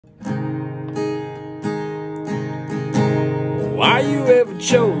Why you ever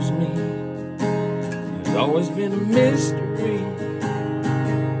chose me has always been a mystery.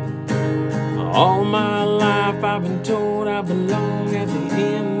 All my life I've been told I belong at the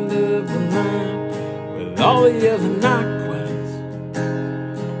end of the line with all the other not quite,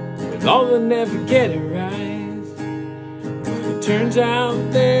 with all that never get it right. But it turns out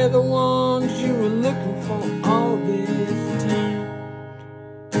they're the ones you were looking for all this time.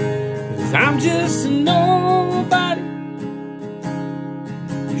 'Cause I'm just a nobody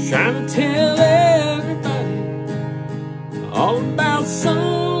trying to tell everybody all about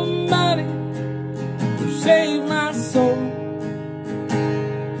somebody who saved my soul.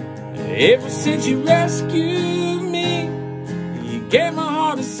 Ever since you rescued me, you gave my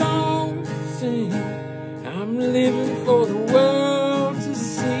heart a song to sing. I'm living for the world to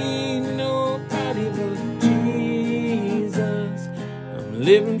see, nobody but Jesus. I'm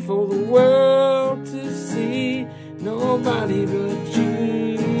living for the world to see, nobody but Jesus.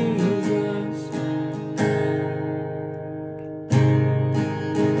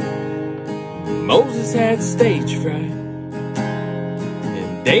 Moses had stage fright,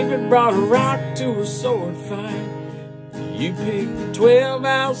 and David brought a rock to a sword fight. You picked the 12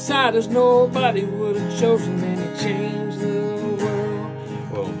 outsiders nobody would have chosen, and you changed the world.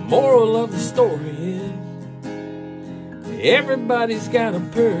 Well, the moral of the story is everybody's got a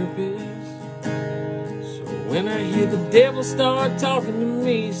purpose. So when I hear the devil start talking to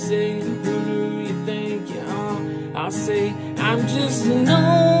me, saying, who do you think you are? I'll say, I'm just a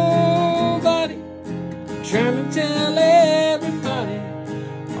nobody trying to tell everybody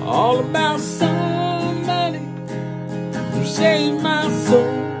all about somebody who saved my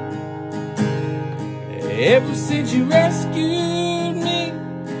soul. Ever since you rescued me,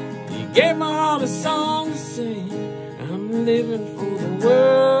 you gave my heart a song to sing. I'm living for the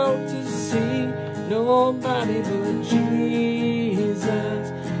world to see, nobody but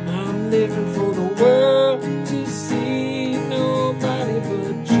Jesus. I'm living for the